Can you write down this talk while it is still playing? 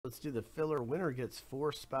Let's do the filler. Winner gets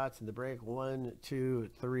 4 spots in the break. 1, 2,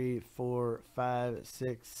 3, 4, 5,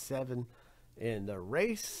 6, 7. And the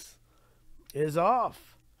race is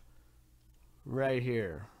off right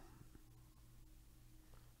here.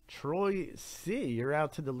 Troy C, you're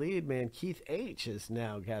out to the lead, man. Keith H has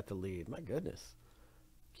now got the lead. My goodness.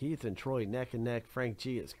 Keith and Troy neck and neck. Frank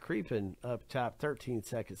G is creeping up top. 13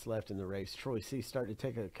 seconds left in the race. Troy C starting to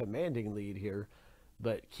take a commanding lead here,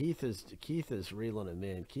 but Keith is reeling him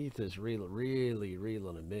in. Keith is really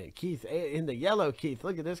reeling him in. Keith in the yellow. Keith,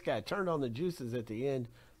 look at this guy. Turned on the juices at the end.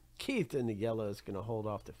 Keith in the yellow is going to hold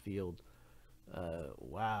off the field.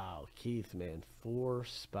 Wow, Keith, man, 4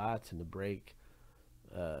 spots in the break.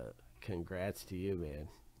 Congrats to you, man.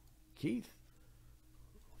 Keith,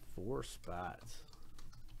 4 spots.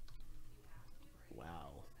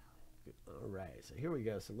 Wow. All right, so here we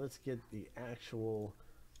go. So let's get the actual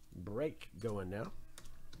break going now.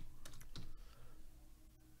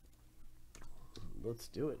 Let's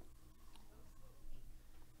do it.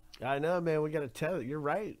 I know, man. We got to tell you. You're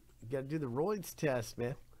right. You got to do the roids test,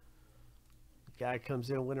 man. Guy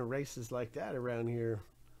comes in winning races like that around here.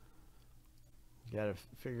 You got to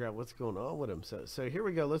figure out what's going on with him. So here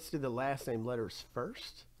we go. Let's do the last name letters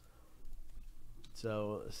first.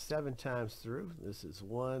 So 7 times through. This is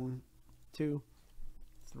 1, 2,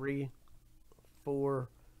 3, 4,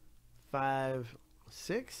 5,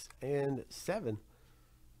 6, and 7.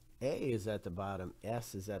 A is at the bottom.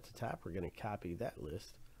 S is at the top. We're going to copy that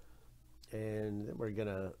list. And then we're going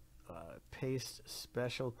to paste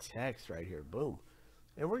special text right here. Boom.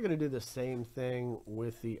 And we're going to do the same thing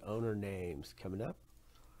with the owner names coming up.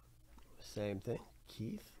 Same thing.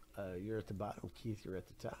 Keith, you're at the bottom. Keith, you're at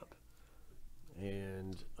the top.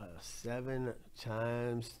 And 7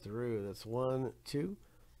 times through. That's 1, 2,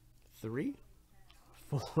 3,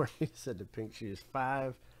 4. He said the pink shoes.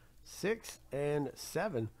 5, 6, and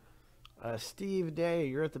 7. Steve Day,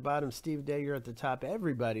 you're at the bottom. Steve Day, you're at the top.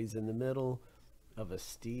 Everybody's in the middle of a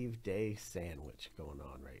Steve Day sandwich going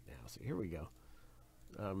on right now. So here we go.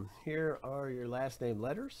 Here are your last name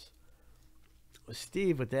letters.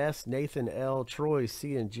 Steve with S, Nathan L, Troy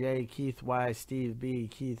C and J, Keith Y, Steve B,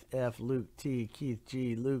 Keith F, Luke T, Keith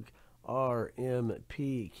G, Luke R, M,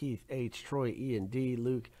 P, Keith H, Troy E and D,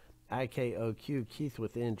 Luke I, K, O, Q, Keith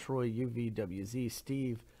with N, Troy U, V, W, Z,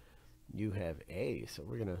 Steve, you have A. So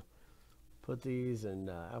we're going to put these in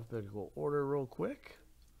alphabetical order real quick.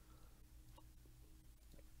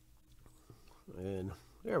 And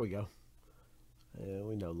there we go. And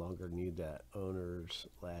we no longer need that owner's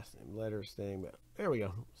last name letters thing, but there we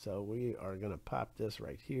go. So we are going to pop this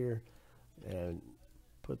right here and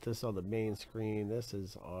put this on the main screen. This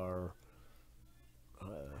is our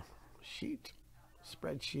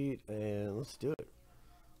spreadsheet, and let's do it.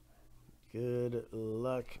 Good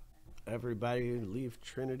luck, everybody. Leaf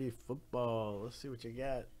Trinity football. Let's see what you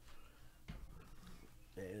got.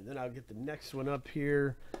 And then I'll get the next one up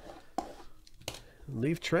here.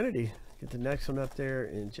 Leaf Trinity. Get the next one up there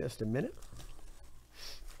in just a minute.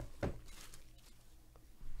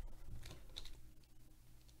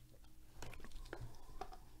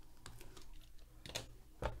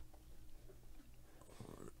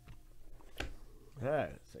 All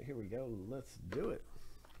right, so here we go. Let's do it.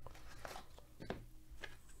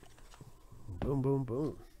 Boom, boom,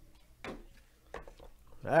 boom. All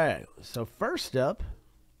right, so first up,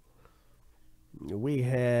 we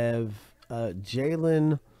have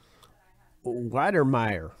Jalen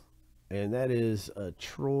Weidermeyer, and that is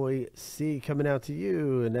Troy C coming out to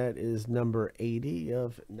you, and that is number 80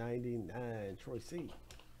 of 99. Troy C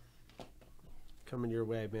coming your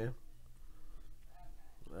way, man.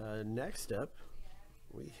 Next up,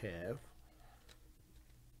 we have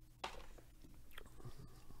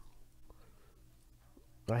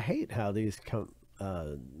I hate how these come.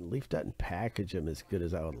 Leaf doesn't package them as good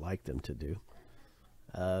as I would like them to do.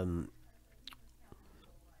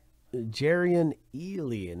 Jarian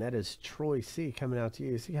Ely, and that is Troy C coming out to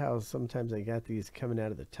you. See how sometimes I got these coming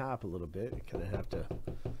out of the top a little bit. You kind of have to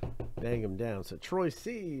bang them down. So Troy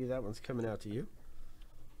C, that one's coming out to you.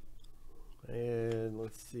 And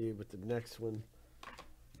let's see what the next one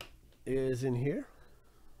is in here.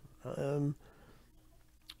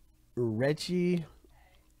 Reggie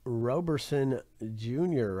Roberson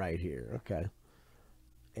Jr. right here. Okay.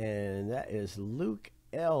 And that is Luke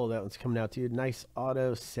L. That one's coming out to you. Nice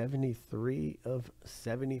auto, 73 of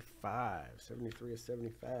 75. 73 of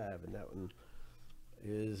 75. And that one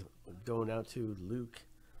is going out to Luke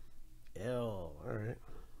L. All right.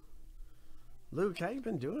 Luke, how you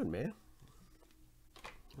been doing, man?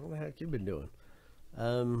 What the heck you been doing?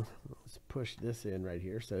 Let's push this in right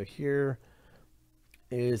here. So here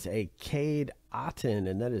is a Cade Otten,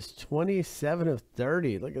 and that is 27 of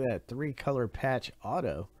 30. Look at that 3-color patch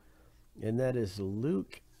auto. And that is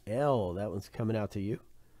Luke L. That one's coming out to you.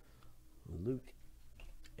 Luke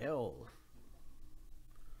L.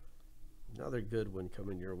 Another good one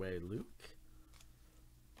coming your way, Luke.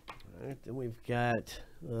 All right, then we've got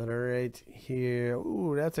right here.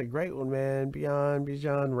 Ooh, that's a great one, man.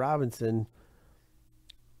 Bijan Robinson.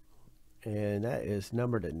 And that is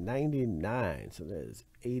numbered to 99. So that is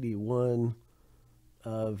 81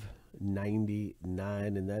 of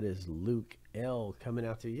 99. And that is Luke L. coming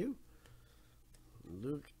out to you.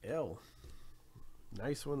 Luke L.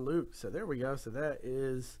 Nice one, Luke. So there we go. So that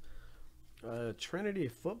is Trinity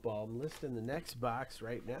football. I'm listing the next box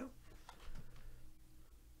right now.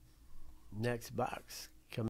 Next box